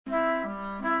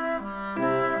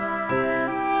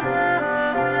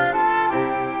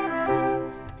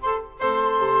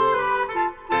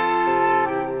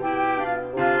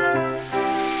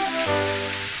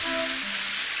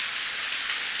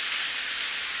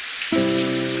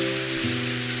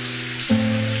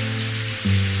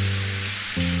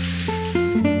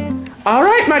All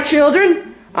right, my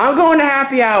children, I'm going to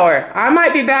happy hour. I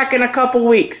might be back in a couple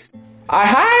weeks. I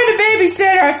hired a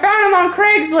babysitter. I found him on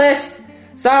Craigslist.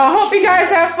 So I hope you guys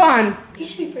have fun. He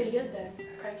should be pretty good then,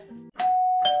 Craigslist.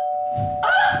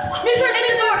 Oh! Me first, me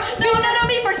first. No,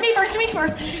 me first, me first, me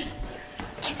first.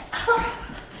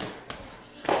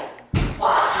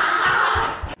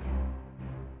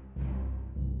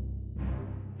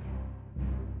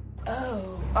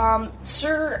 Oh,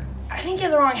 sir, I think you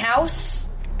have the wrong house.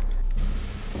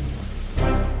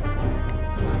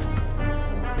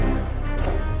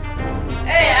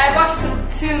 Hey, I bought you some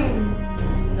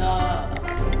tuna.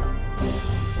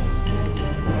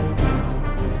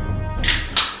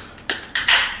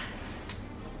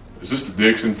 Is this the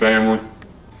Dixon family?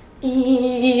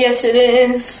 Yes, it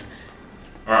is.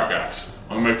 Alright guys,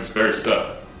 I'm gonna make this very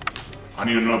sudden. I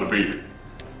need another beer.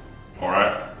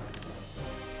 Alright?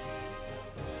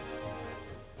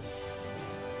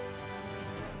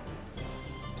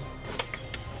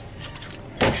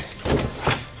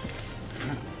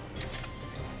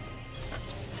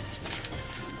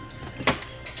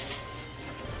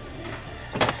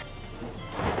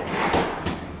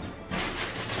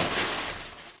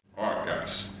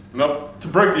 Now, to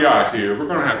break the ice here, we're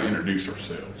going to have to introduce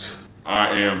ourselves. I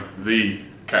am the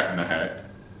Cat in the Hat.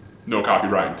 No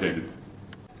copyright intended.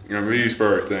 And these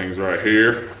furry things right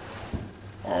here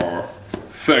are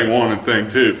thing one and thing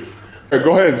two. Hey,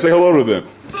 go ahead and say hello to them.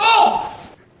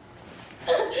 Oh!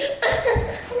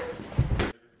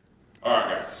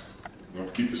 Alright guys, I'm going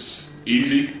to keep this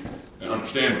easy and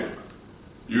understandable.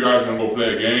 You guys are going to go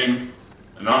play a game,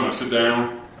 and I'm going to sit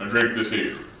down and drink this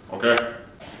here, okay?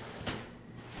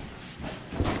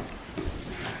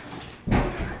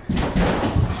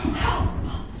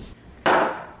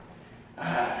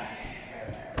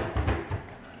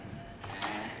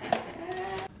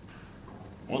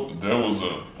 What the devil's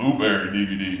a blueberry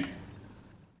DVD?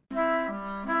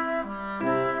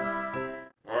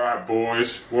 Alright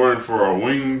boys, we're in for a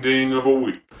wing-ding of a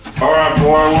week. Alright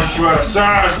boy, I want you at a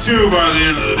size 2 by the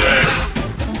end of the day.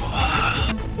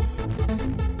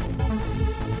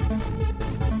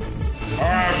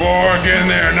 Alright boy, get in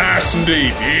there nice and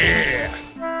deep, yeah!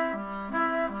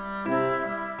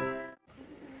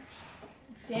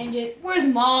 Dang it, where's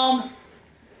Mom?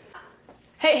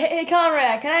 Hey,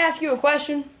 Conrad, can I ask you a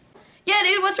question? Yeah,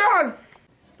 dude, what's wrong?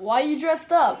 Why are you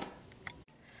dressed up?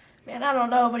 Man, I don't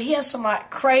know, but he has some,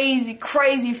 like, crazy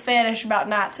fetish about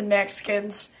Nazis and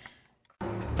Mexicans.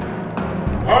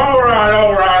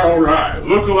 Alright.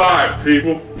 Look alive,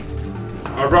 people.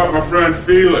 I brought my friend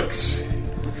Felix.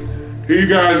 You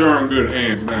guys are in good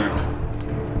hands now.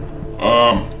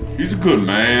 He's a good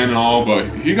man and all, but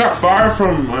he got fired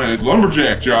from his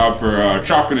lumberjack job for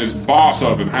chopping his boss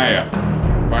up in half.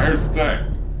 But here's the thing.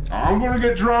 I'm gonna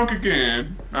get drunk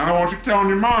again. I don't want you telling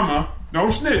your mama. No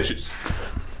snitches.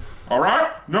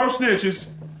 Alright? No snitches.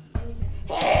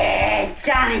 Hey,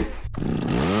 Johnny.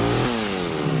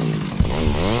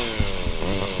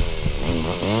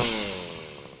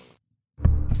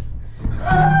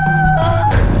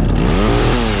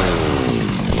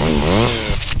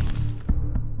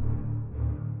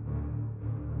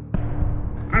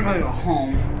 I'm gonna go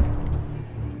home.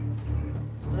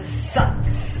 This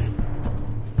sucks.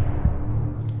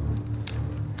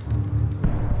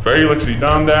 Felix, you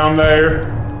done down there?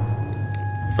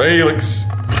 Felix.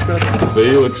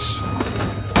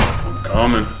 I'm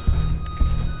coming.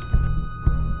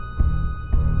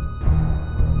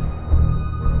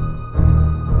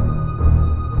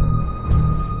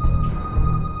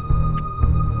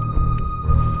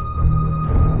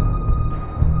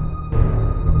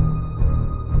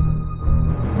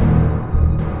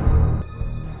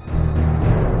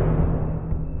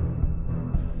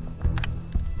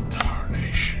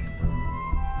 Darnation.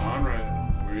 Conrad,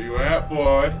 where you at,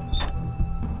 boy?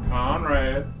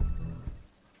 Conrad.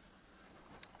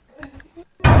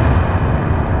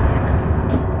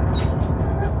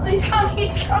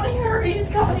 He's coming, hurry, he's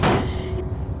coming.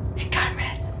 Hey,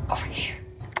 Conrad, over here.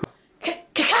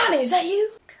 Connie, is that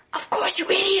you? Of course, you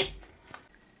idiot.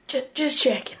 Just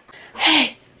checking.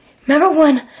 Hey, remember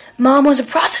when Mom was a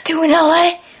prostitute in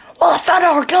L.A.? Well, I found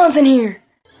all her guns in here.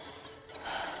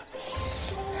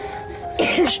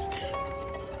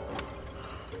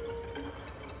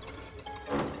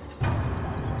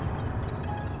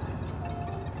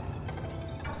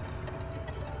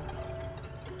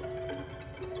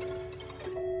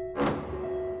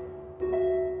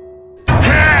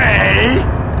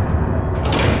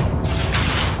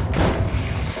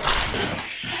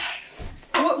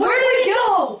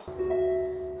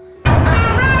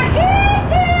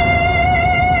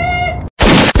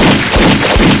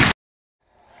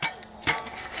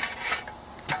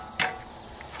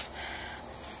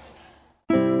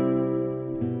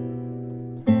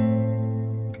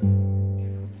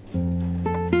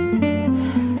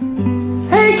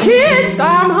 minutes,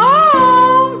 I'm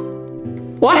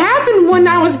home. What happened when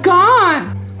I was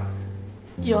gone?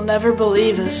 You'll never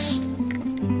believe us.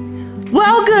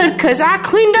 Well, good, 'cause I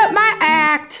cleaned up my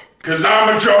act. 'Cause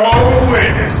I'm a Jehovah's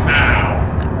Witness now.